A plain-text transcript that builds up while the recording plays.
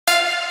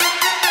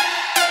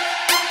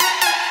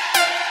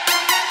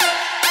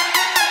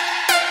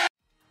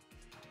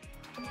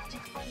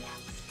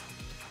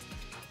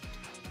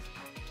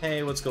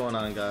Hey, what's going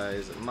on,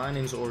 guys? My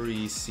name's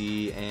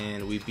Oric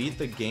and we beat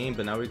the game,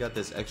 but now we got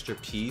this extra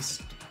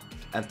piece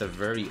at the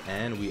very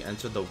end. We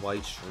entered the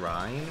White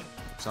Shrine,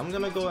 so I'm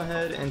gonna go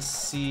ahead and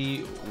see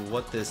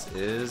what this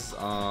is.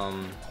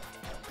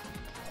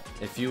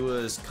 If you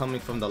was coming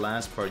from the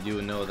last part, you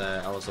would know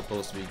that I was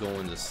supposed to be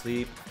going to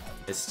sleep.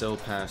 It's still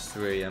past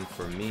 3 AM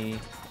for me,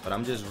 but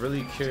I'm just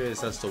really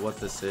curious as to what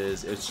this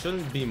is. It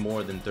shouldn't be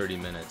more than 30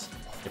 minutes.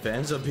 If it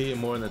ends up being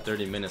more than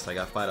 30 minutes, like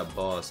I fight a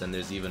boss and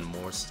there's even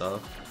more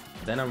stuff,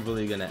 then I'm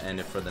really gonna end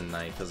it for the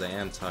night because I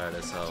am tired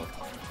as hell.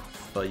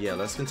 But yeah,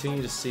 let's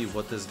continue to see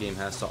what this game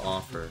has to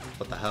offer.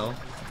 What the hell?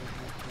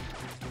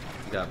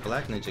 We got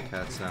black ninja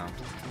cats now.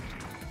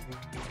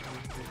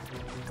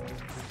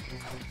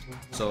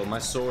 So my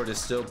sword is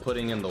still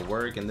putting in the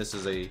work, and this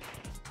is a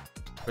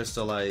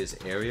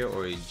crystallized area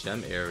or a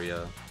gem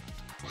area.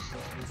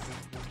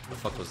 What the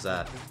fuck was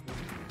that?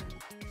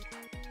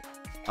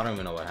 I don't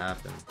even know what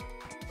happened.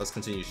 Let's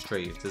continue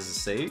straight. This is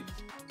safe.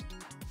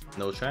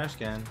 No trash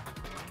can.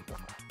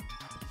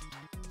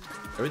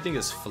 Everything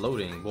is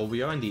floating. Well,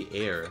 we are in the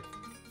air.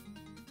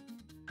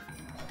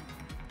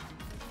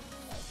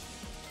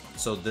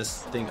 So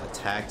this thing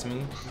attacked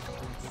me.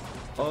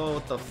 Oh,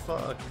 what the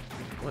fuck?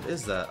 What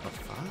is that? A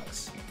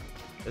fox?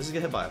 Does it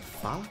get hit by a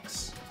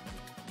fox?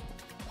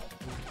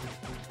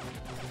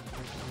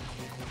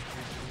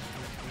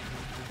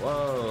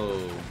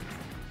 Whoa.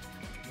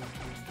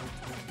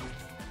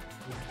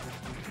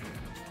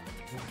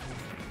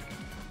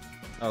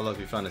 Oh look,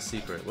 we found a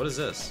secret. What is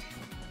this?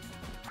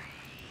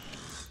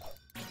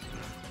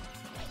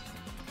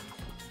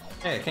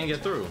 Hey, I can't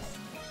get through.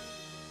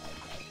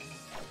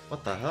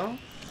 What the hell?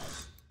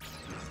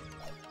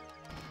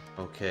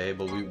 Okay,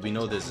 but we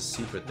know there's a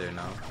secret there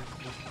now.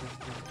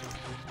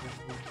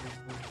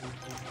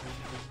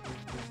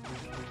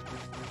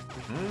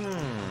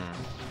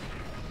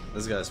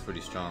 This guy's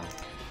pretty strong.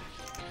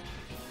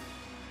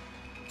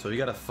 So we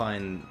gotta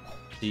find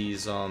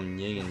these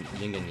yin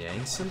and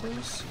yang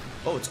symbols.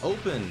 Oh, it's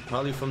open.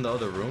 Probably from the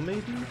other room,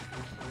 maybe?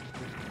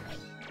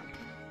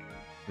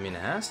 I mean,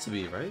 it has to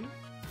be, right?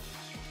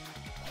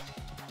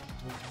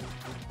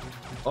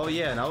 Oh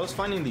yeah, and I was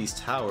finding these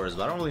towers,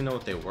 but I don't really know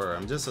what they were.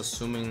 I'm just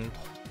assuming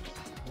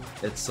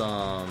it's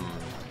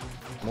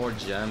more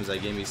gems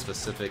that gave me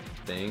specific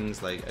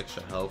things like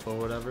extra health or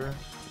whatever,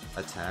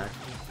 attack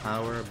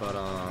power, but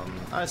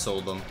I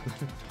sold them.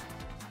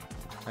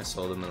 I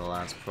sold them in the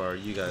last part.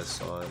 You guys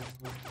saw it.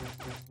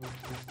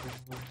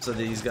 So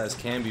these guys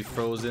can be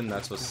frozen.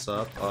 That's what's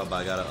up. Oh, but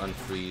I gotta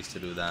unfreeze to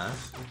do that.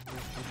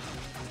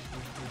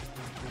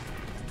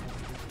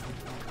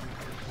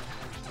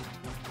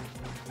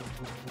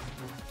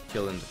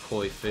 Killing the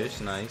koi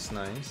fish. Nice,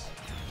 nice.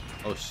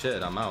 Oh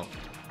shit, I'm out.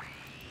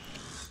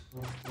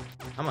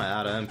 Am I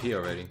out of MP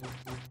already?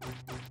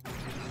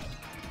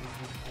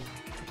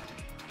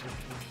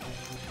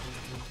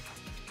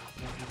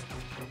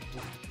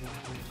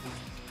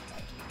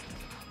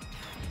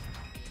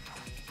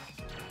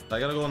 I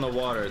gotta go in the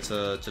water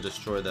to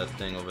destroy that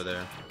thing over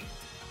there.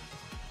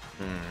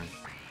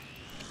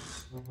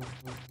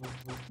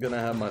 Gonna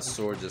have my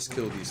sword just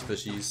kill these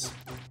fishies.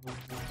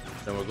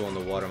 Then we'll go in the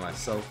water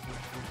myself,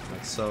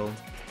 like so.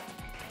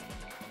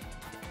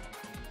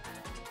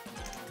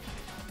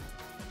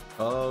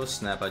 Oh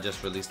snap, I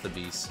just released the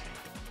beast.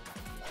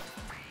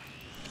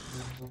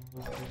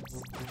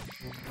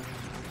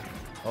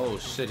 Oh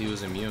shit, he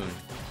was immune.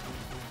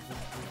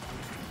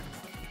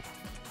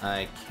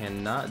 I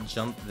cannot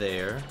jump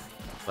there,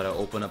 but I'll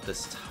open up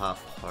this top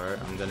part.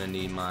 I'm gonna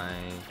need my...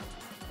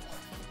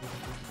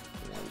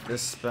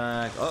 this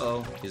back.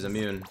 Uh-oh, he's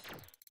immune.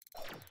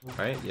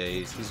 Right? Yeah,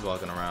 he's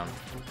walking around.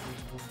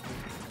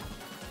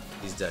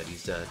 He's dead,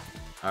 he's dead.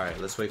 Alright,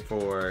 let's wait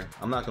for...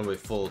 I'm not gonna wait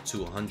full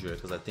 200,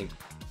 because I think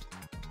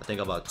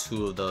about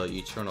 2 of the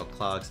eternal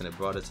clocks, and it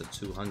brought it to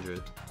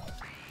 200.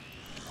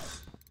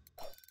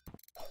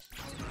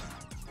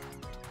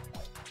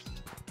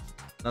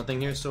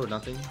 Nothing here, sword,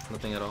 nothing?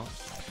 Nothing at all?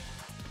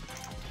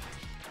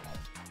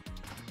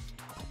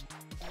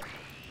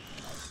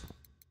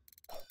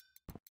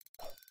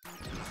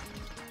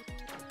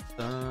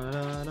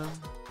 Da-da-da,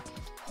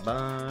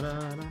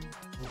 ba-da-da,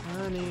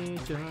 I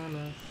need your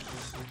love.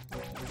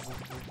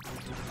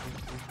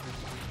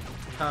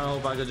 I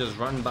hope I could just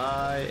run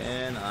by,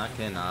 and I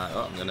cannot.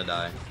 Oh, I'm gonna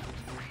die.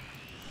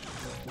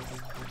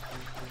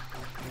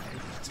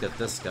 Let's get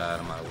this guy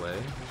out of my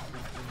way.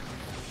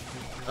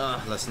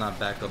 Let's not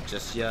back up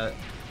just yet.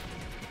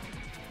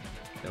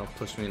 They don't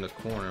push me in the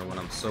corner when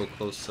I'm so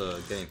close to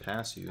getting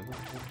past you.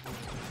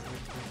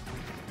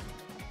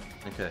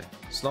 Okay,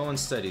 slow and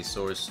steady,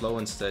 sword, slow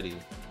and steady.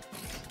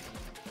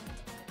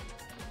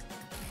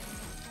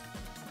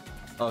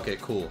 Okay,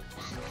 cool.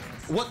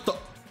 What the?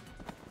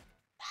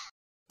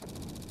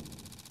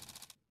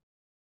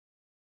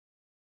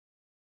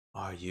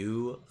 Are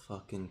you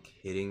fucking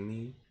kidding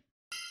me?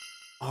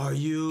 Are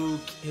you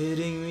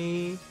kidding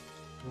me?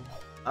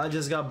 I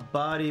just got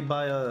bodied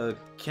by a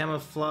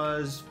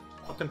camouflage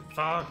fucking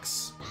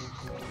fox.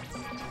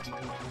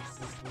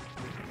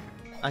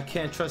 I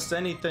can't trust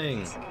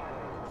anything.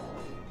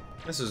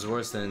 This is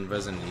worse than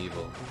Resident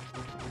Evil,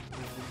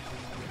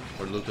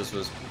 where Lucas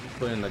was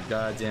putting the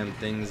goddamn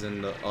things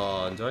in the...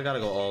 Oh, do I gotta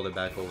go all the way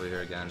back over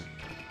here again?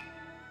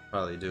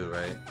 Probably do,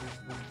 right?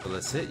 So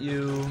let's hit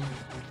you.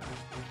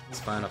 It's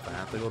fine if I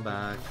have to go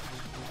back.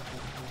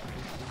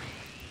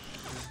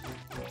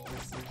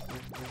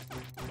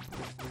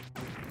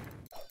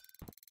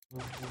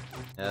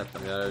 Yep, I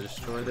gotta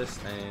destroy this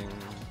thing.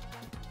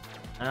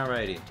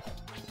 Alrighty.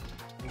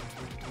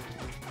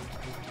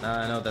 Now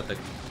I know that the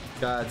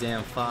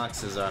goddamn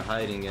foxes are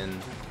hiding in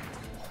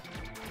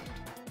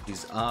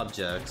these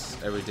objects,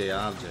 everyday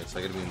objects.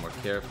 I gotta be more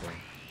careful.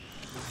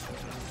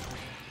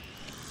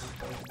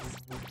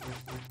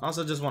 I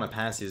also just want to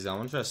pass these guys. I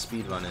want to try to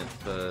speed run it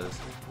because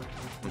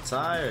I'm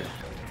tired.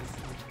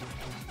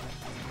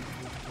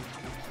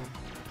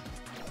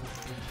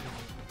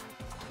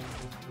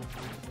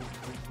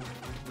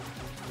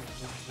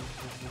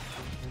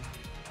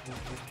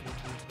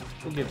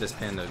 Who gave this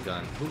panda a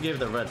gun? Who gave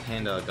the red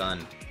panda a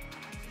gun?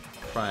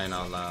 Crying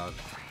out loud.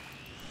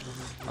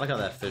 I like how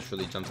that fish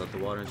really jumps out the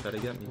water and try to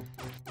get me.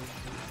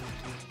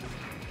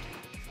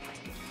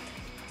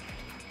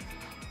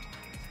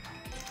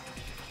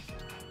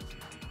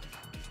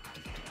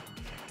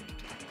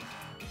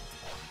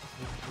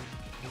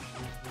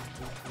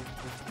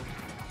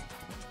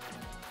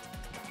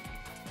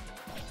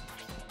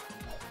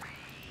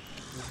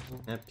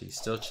 Yep, he's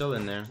still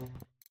chilling there.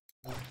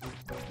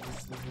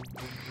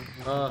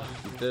 Oh,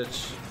 you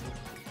bitch.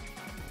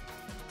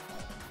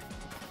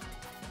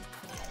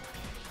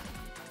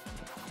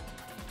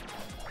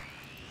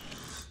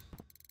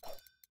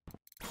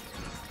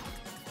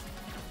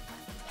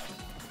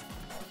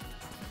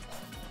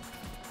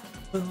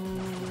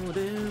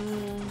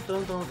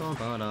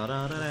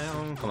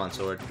 Come on,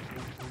 sword.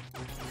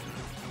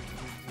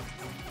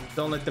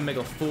 Don't let them make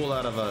a fool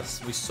out of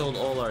us. We sold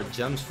all our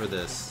gems for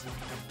this.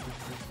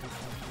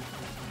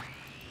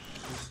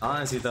 I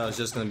honestly thought it was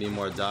just gonna be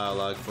more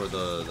dialogue for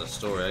the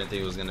story. I didn't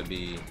think it was gonna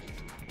be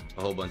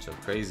a whole bunch of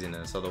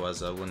craziness.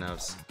 Otherwise, I wouldn't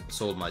have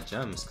sold my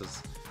gems.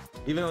 Because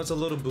even though it's a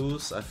little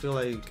boost, I feel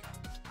like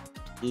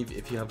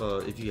if you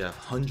have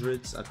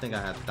hundreds, I think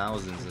I had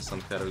thousands in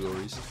some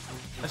categories.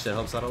 That shit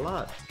helps out a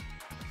lot.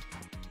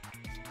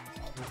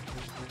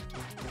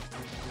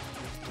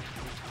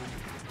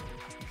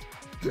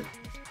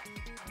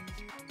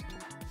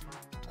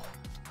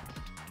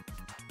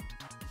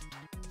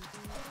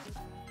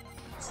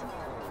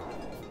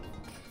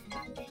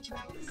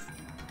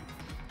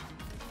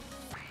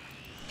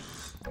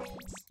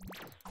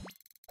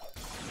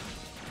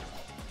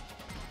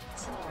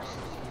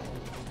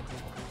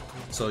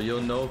 So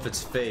you'll know if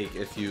it's fake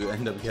if you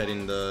end up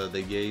getting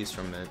the gaze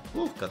from it.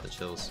 Woo, got the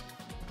chills.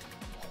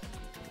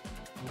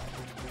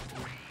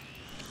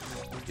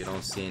 You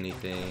don't see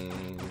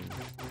anything.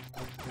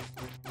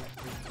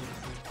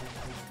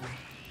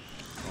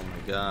 Oh my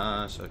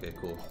gosh. Okay,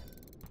 cool.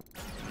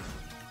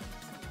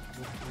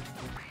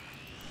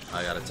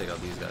 I gotta take out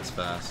these guys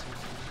fast.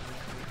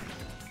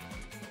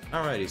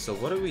 Alrighty, so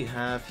what do we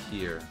have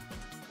here?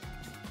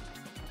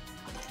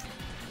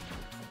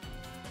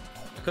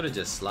 I could have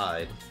just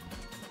slide.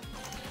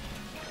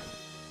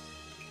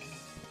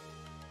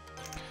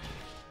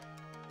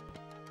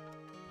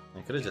 I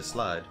could have just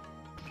slide.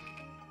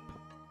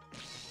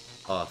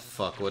 Oh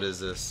fuck, what is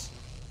this?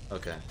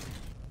 Okay.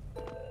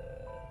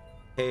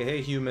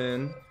 Hey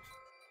human.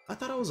 I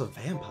thought I was a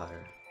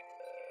vampire.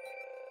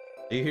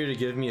 Are you here to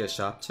give me a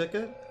shop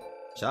ticket?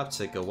 Shop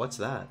ticket, what's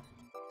that?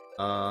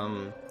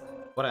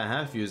 What I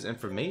have for you is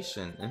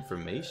information.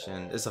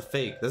 Information? It's a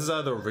fake. This is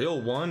either the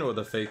real one or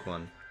the fake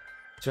one.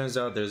 Turns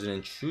out there's an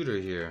intruder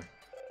here.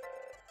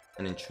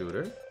 An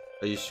intruder?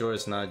 Are you sure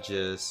it's not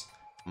just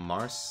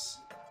Marsa?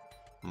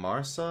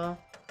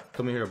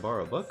 Coming here to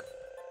borrow a book?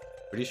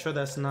 Pretty sure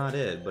that's not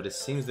it, but it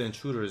seems the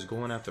intruder is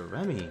going after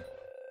Remy.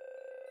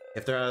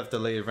 If they're after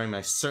Lady Remy,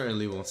 I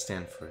certainly won't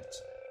stand for it.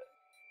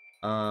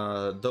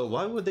 Though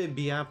why would they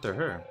be after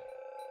her?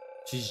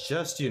 She's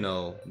just, you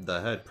know,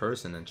 the head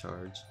person in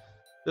charge.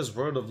 This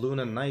world of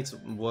Luna Nights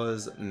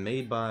was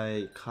made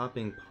by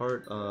copying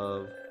part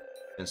of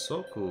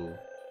Gensoku.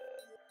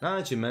 Now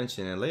that you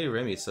mention it, Lady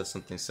Remy said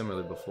something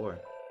similar before.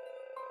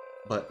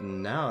 But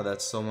now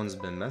that someone's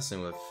been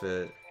messing with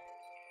it,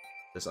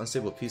 this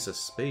unstable piece of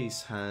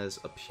space has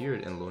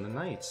appeared in Luna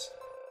Nights.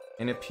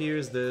 And it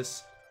appears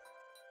this...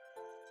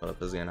 Hold up,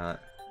 this is getting hot.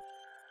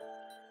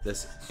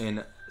 This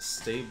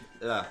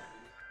instability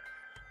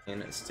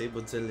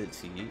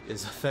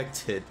is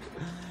affected.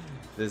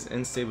 This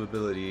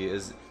instability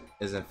is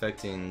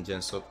infecting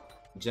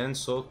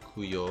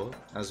Gensokuyo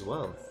as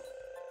well.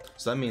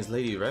 So that means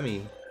Lady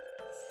Remy.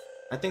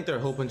 I think they're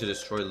hoping to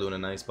destroy Luna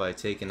Nights by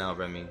taking out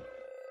Remy.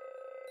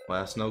 Well,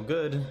 that's no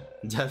good.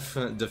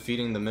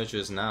 Defeating the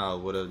mistress now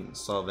wouldn't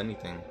solve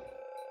anything.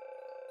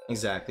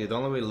 Exactly. The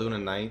only way Luna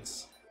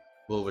Nights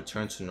will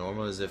return to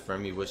normal is if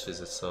Remy wishes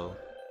it so.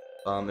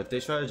 If they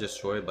try to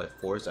destroy it by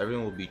force,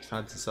 everyone will be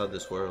trapped inside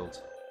this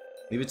world.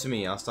 Leave it to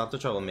me. I'll stop the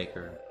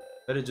troublemaker.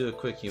 Better do it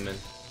quick, human.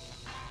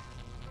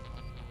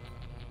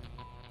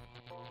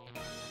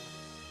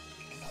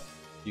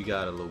 You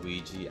got it,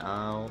 Luigi.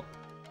 I'll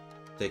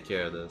take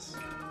care of this.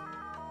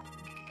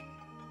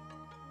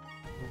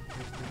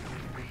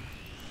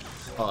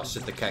 Oh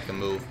shit, the cat can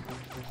move.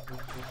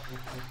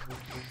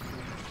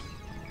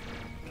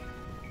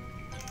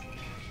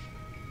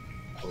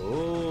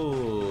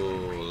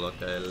 Oh, look,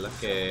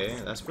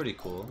 that's pretty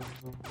cool.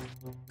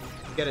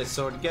 Get it,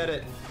 sword, get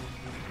it!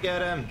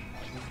 Get him!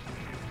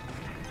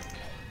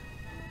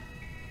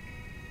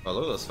 Oh,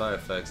 look at those fire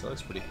effects, that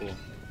looks pretty cool.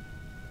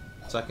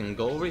 So I can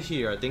go over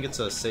here, I think it's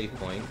a save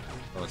point.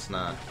 Oh, it's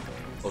not.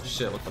 Oh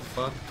shit, what the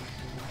fuck?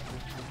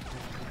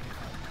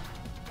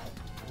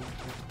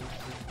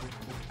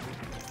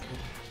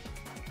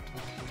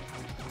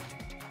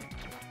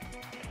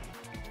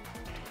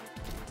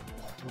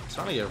 It's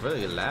starting to get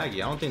really laggy. I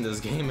don't think this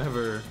game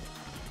ever...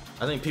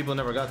 I think people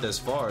never got this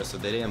far, so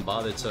they didn't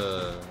bother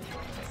to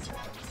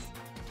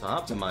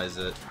optimize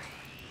it.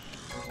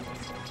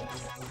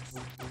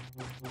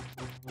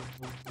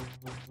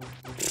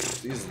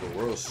 These are the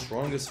world's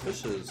strongest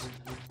fishes.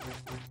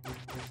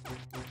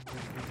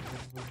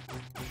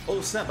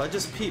 Oh snap, I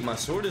just peeped. My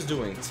sword is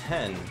doing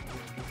 10.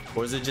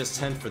 Or is it just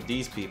 10 for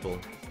these people?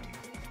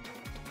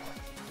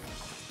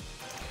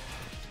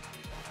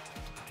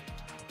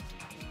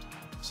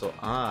 So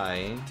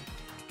I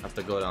have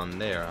to go down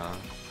there, huh?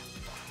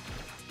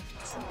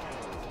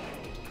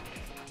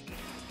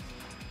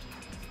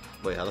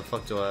 Wait, how the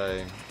fuck do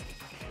I...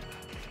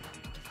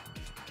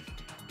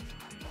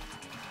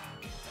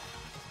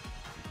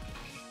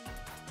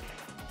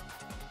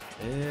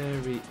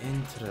 Very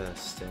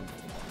interesting.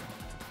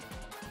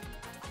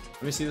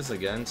 Let me see this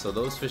again. So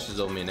those fishes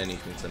don't mean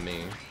anything to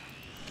me.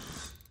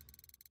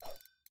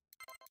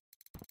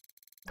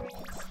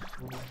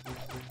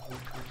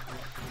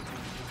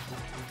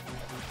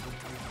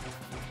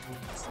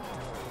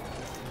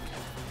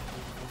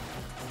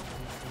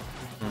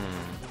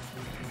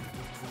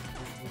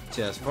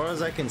 So yeah, as far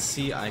as I can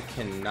see, I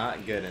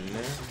cannot get in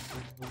there.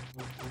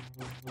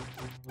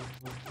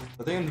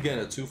 I think I'm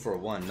getting a 2 for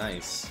 1.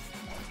 Nice.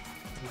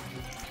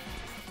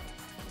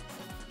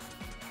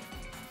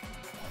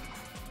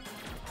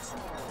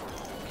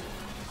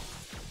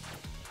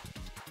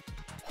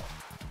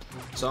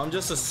 So I'm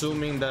just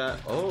assuming that...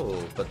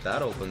 Oh, but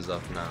that opens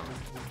up now.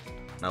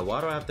 Now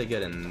why do I have to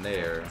get in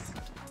there?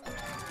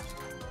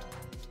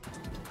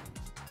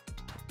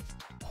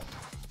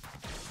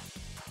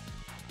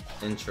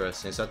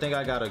 Interesting. So I think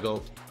I gotta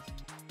go...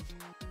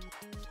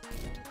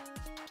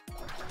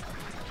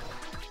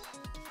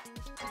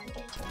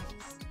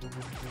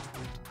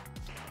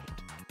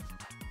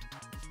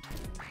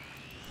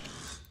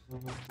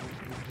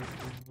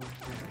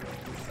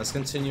 Let's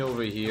continue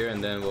over here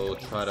and then we'll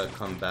try to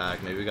come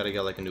back. Maybe we gotta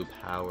get like a new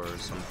power or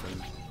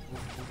something.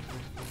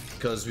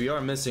 Because we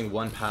are missing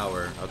 1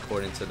 power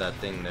according to that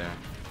thing there.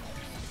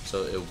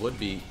 So it would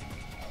be...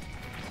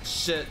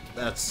 Shit,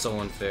 that's so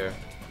unfair.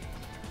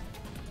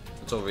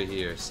 What's over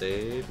here?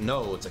 Save?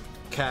 No, it's a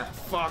cat.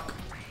 Fuck!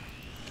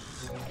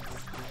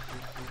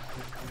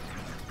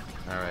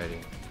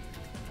 Alrighty.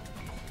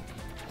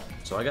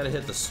 So I gotta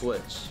hit the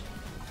switch.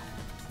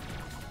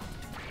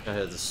 Gotta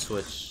hit the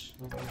switch.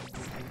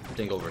 I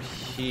think over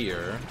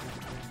here.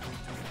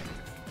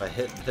 If I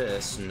hit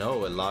this,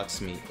 no, it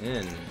locks me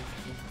in.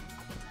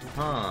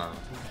 Huh.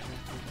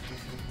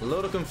 A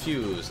little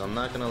confused, I'm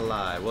not gonna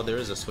lie. Well, there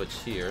is a switch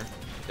here.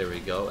 There we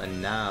go.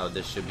 And now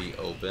this should be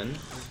open.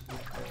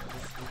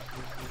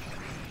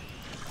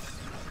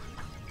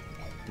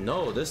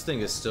 No, this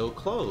thing is still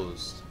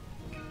closed.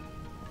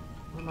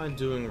 What am I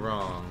doing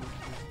wrong?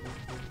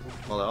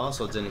 Well, I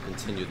also didn't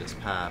continue this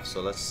path,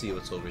 so let's see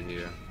what's over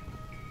here.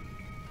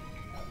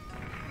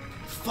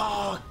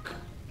 Fuck!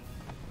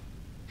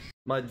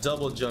 My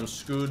double jump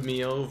screwed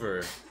me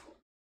over.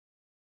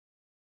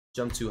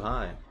 Jump too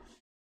high.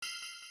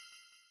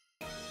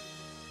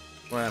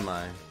 Where am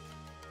I?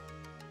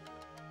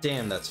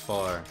 Damn, that's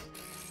far.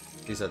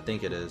 At least I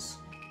think it is.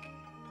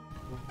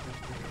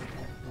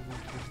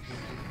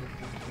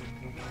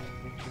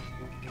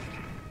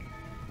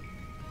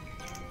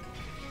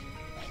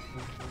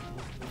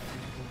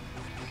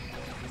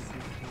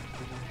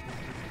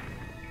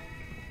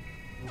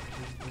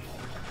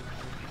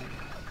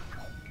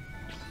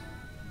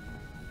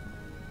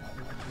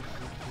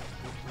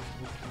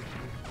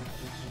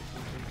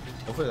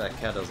 Hopefully that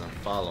cat doesn't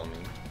follow me.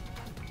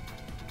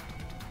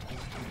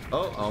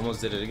 Oh, I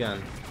almost did it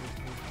again.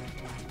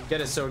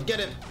 Get it, sword, get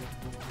it!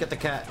 Get the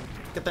cat,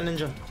 get the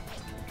ninja.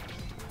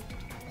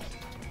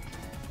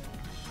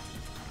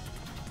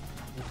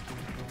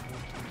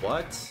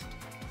 What?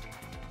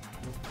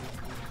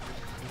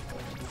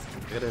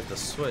 I gotta hit the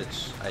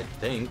switch, I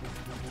think.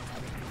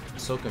 I'm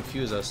so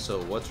confused as to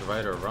what's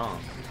right or wrong.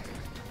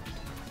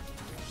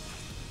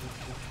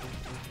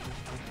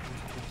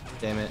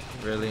 Damn it,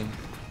 really?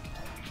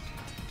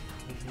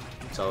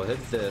 So I'll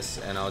hit this,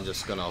 and I'm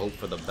just gonna hope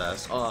for the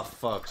best. Oh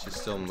fuck, she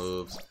still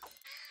moves.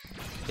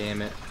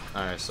 Damn it.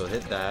 Alright, so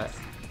hit that.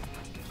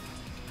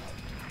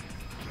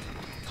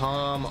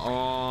 Come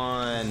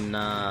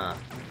on!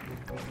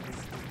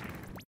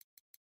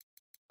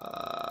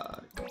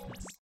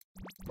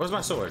 Where's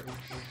my sword?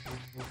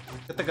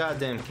 Get the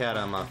goddamn cat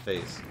out of my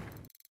face.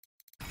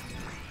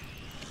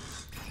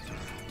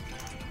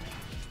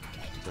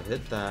 So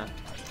hit that.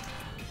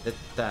 Hit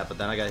that, but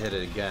then I gotta hit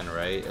it again,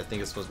 right? I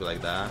think it's supposed to be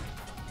like that.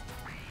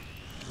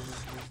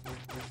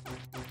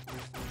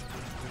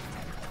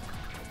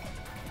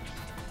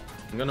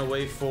 I'm gonna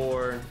wait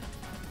for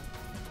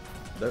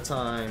the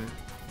time.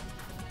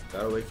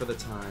 Gotta wait for the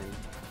time.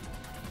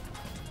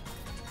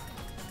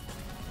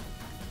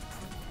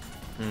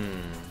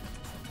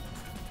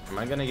 Am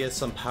I gonna get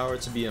some power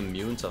to be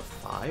immune to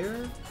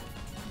fire?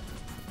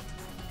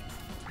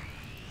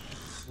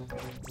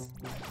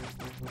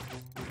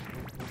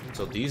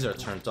 So these are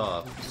turned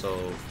off.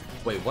 So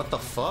wait, what the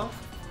fuck?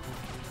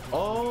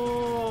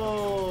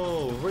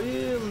 Oh,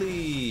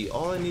 really?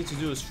 All I need to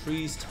do is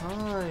freeze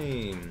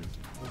time.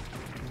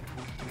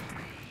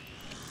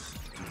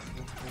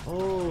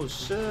 Oh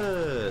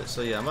shit.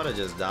 So yeah, I'm about to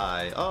just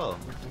die. Oh.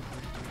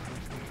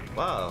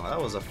 Wow, that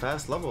was a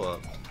fast level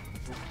up.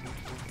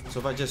 So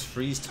if I just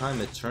freeze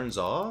time, it turns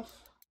off?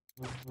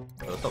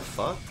 What the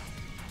fuck?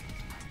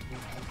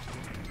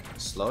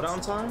 Slowdown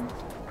time?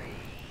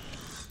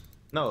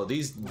 No,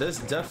 this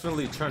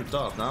definitely turned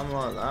off. Now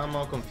I'm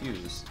all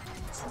confused.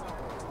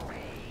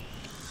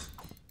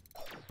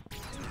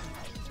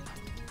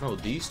 No,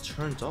 these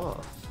turned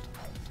off.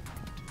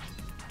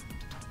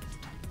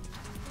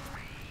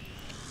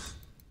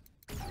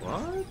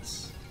 What?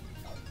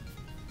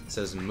 It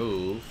says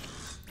move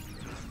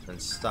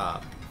and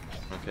stop.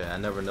 Okay, I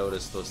never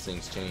noticed those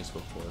things changed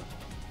before.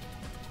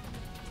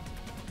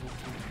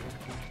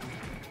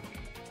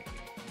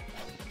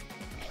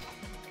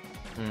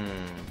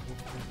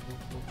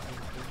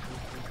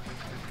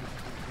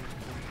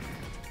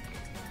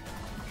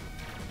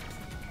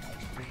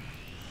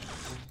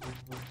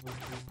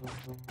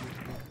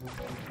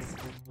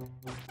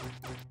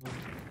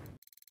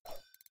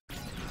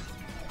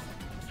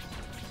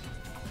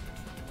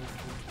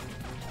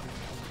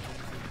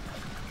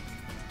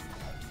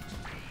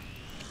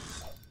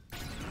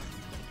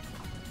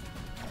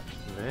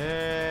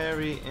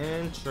 Very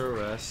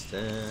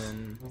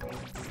interesting.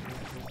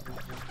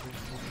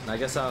 I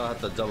guess I'll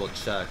have to double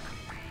check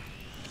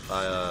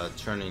by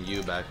turning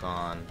you back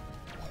on.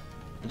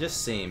 I'm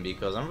just saying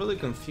because I'm really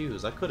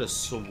confused. I could have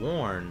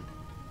sworn,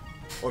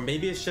 or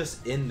maybe it's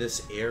just in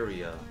this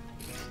area.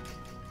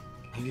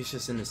 Maybe it's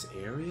just in this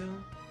area?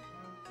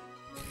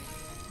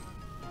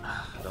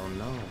 I don't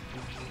know.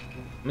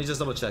 Let me just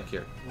double check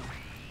here.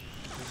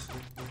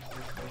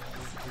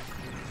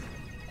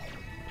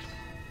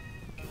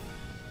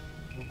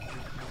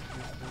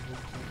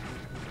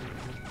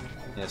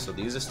 Yeah, so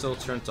these are still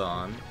turned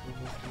on.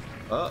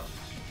 Oh!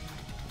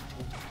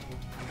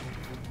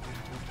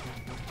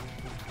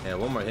 Yeah,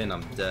 one more hit and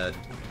I'm dead.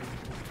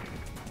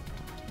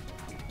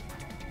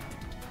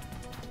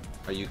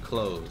 Are you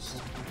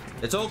closed?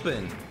 It's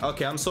open!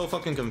 Okay, I'm so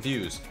fucking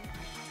confused.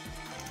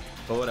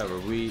 But whatever,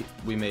 we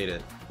made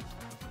it.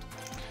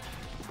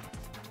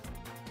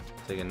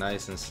 Take it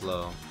nice and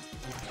slow.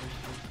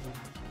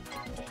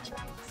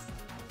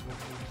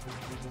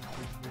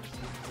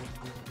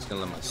 Just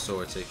gonna let my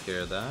sword take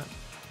care of that.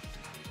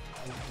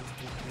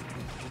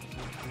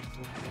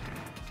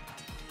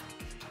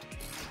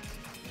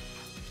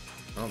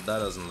 Oh, that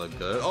doesn't look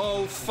good.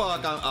 Oh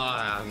fuck!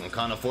 I'm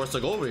kind of forced to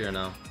go over here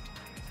now.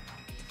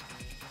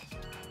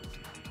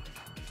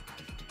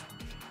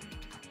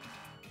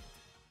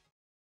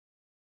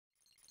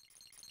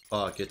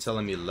 Fuck, you're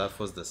telling me left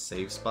was the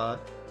safe spot?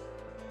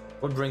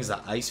 What brings the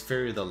ice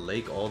fairy to the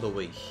lake all the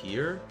way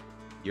here?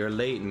 You're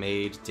late,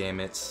 maid, damn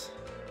it.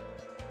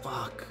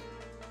 Fuck.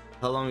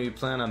 How long do you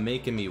plan on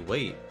making me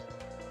wait?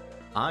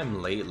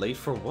 I'm late. Late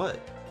for what?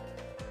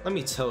 Let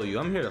me tell you,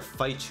 I'm here to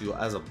fight you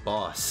as a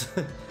boss.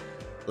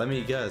 Let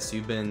me guess,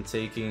 you've been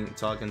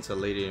talking to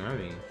Lady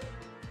Remy.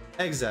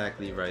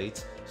 Exactly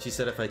right. She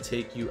said if I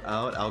take you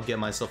out, I'll get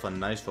myself a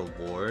nice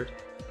reward.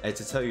 I had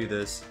to tell you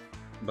this,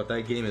 but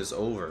that game is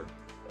over.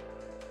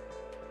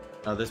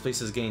 This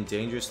place is getting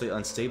dangerously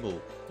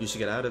unstable. You should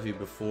get out of here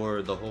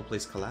before the whole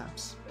place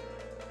collapses.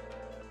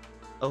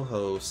 Oh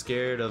ho,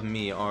 scared of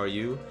me, are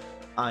you?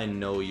 I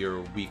know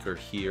you're weaker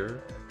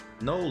here.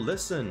 No,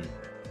 listen.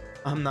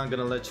 I'm not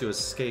gonna let you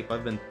escape.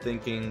 I've been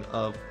thinking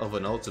of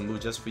an ultimate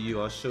move just for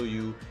you. I'll show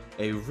you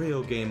a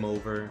real game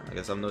over. I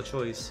guess I have no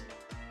choice.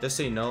 Just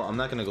say no, I'm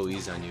not gonna go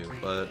easy on you,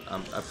 but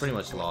I pretty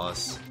much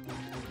lost.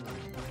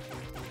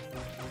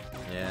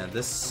 Yeah,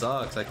 this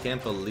sucks. I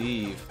can't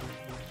believe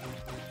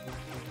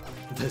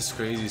this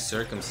crazy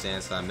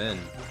circumstance I'm in.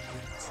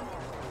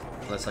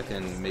 Unless I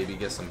can maybe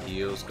get some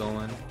heals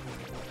going.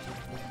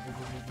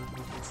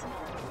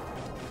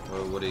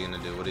 Well, what are you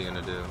gonna do? What are you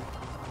gonna do?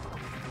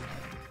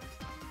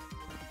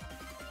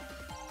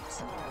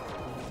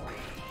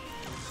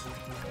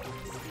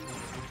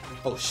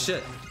 Oh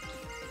shit!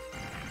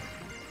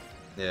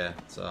 Yeah,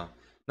 so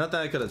nothing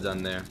I could have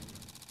done there.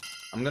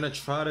 I'm gonna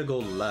try to go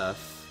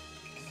left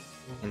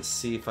and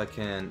see if I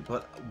can,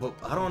 but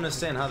I don't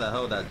understand how the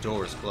hell that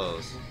door is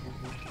closed.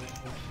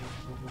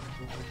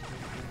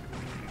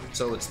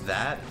 So it's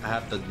that I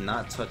have to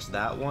not touch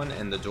that one,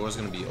 and the door's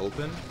gonna be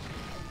open.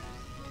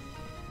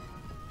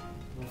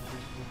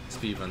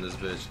 speedrun this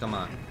bitch. Come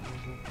on.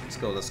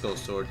 Let's go,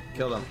 sword.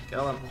 Kill him,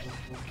 kill him.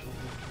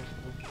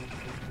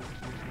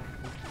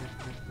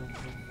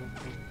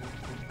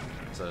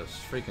 It's a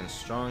freaking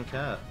strong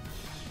cat.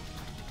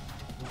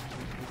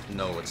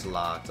 No, it's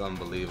locked.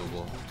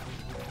 Unbelievable.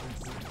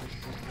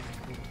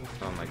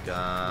 Oh my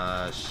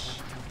gosh.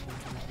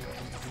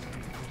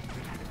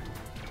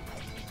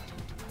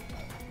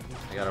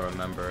 I gotta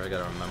remember.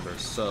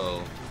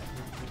 So,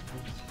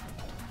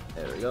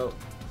 there we go.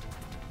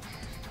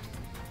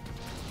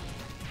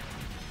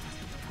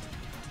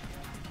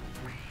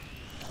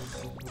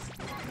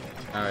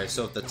 Alright,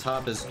 so if the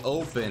top is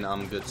open,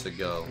 I'm good to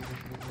go.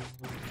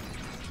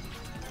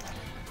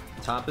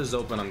 Top is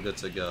open, I'm good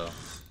to go.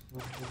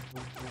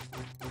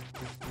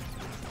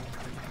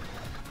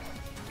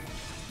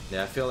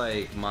 Yeah, I feel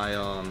like my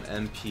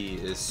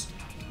MP is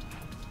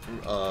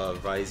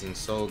rising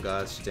so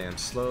gosh damn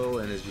slow,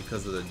 and it's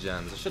because of the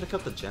gems. I should have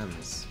kept the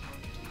gems.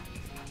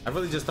 I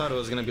really just thought it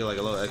was gonna be like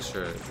a little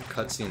extra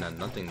cutscene and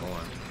nothing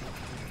more.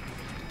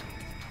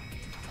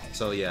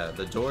 So yeah,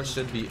 the door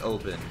should be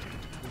open,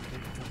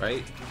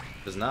 right?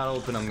 If it's not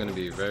open, I'm gonna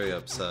be very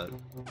upset.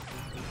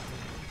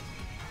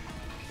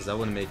 Because that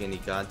wouldn't make any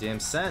goddamn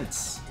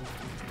sense.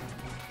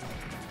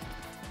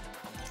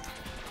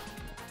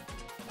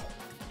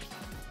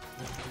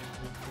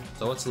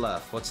 So what's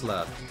left? What's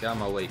left? Get out of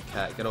my way,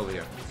 cat. Get over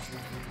here.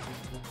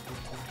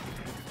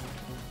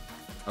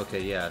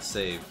 Okay, yeah,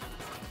 save.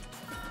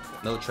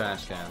 No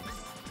trash can.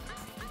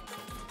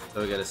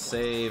 So we gotta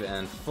save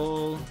and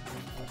full.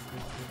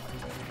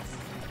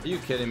 Are you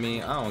kidding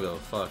me? I don't give a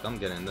fuck. I'm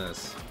getting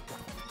this.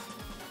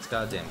 This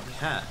goddamn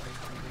cat.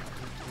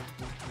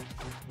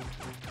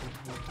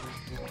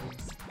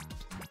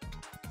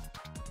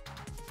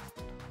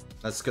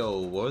 Let's go.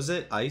 What was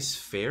it? Ice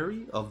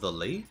Fairy of the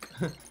Lake?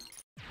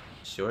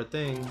 Sure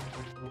thing.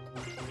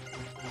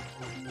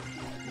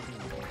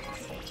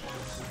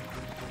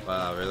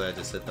 Wow, really? I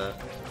just hit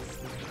that?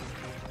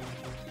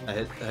 I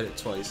hit it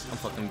twice. I'm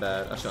fucking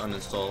bad. I should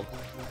uninstall.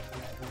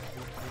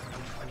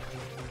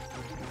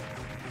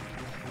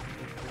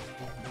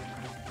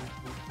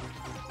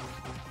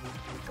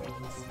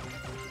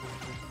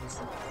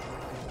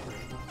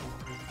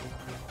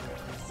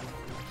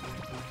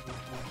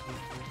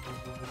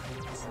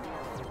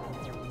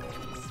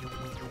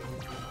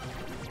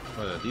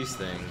 What are these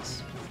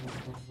things?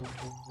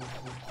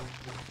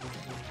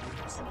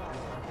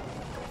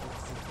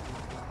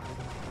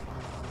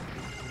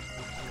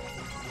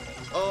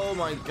 Oh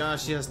my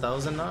gosh, she has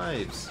 1,000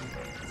 knives.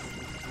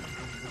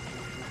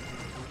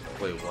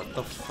 Wait, what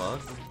the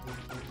fuck?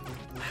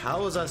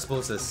 How was I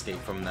supposed to escape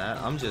from that?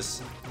 I'm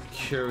just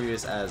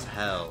curious as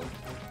hell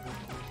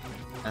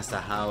as to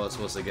how I was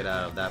supposed to get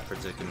out of that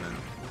predicament.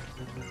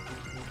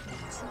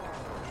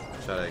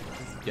 Try to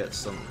get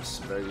some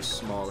very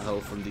small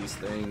help from these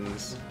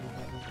things.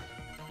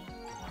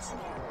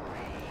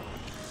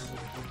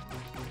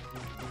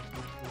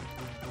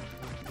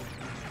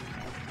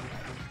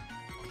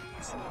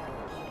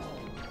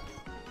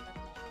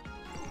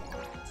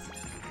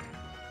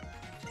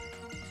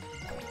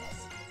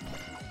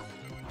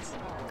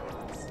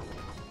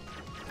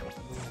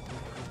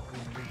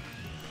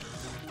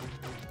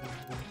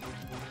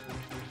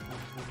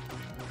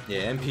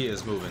 Yeah, MP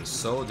is moving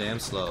so damn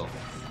slow.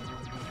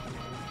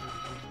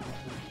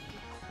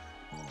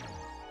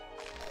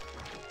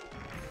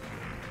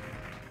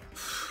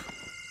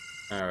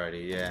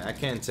 Alrighty, yeah, I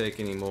can't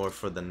take any more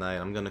for the night.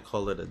 I'm gonna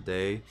call it a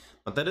day.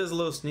 But that is a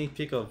little sneak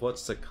peek of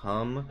what's to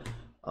come.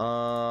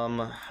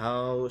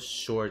 How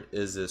short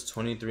is this?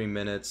 23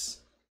 minutes.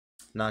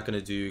 Not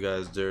gonna do you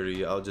guys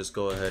dirty. I'll just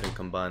go ahead and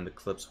combine the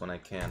clips when I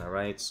can,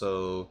 alright?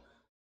 So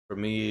for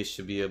me, it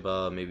should be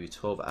about maybe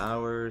 12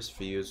 hours.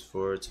 For you, it's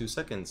for 2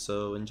 seconds,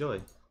 so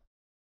enjoy.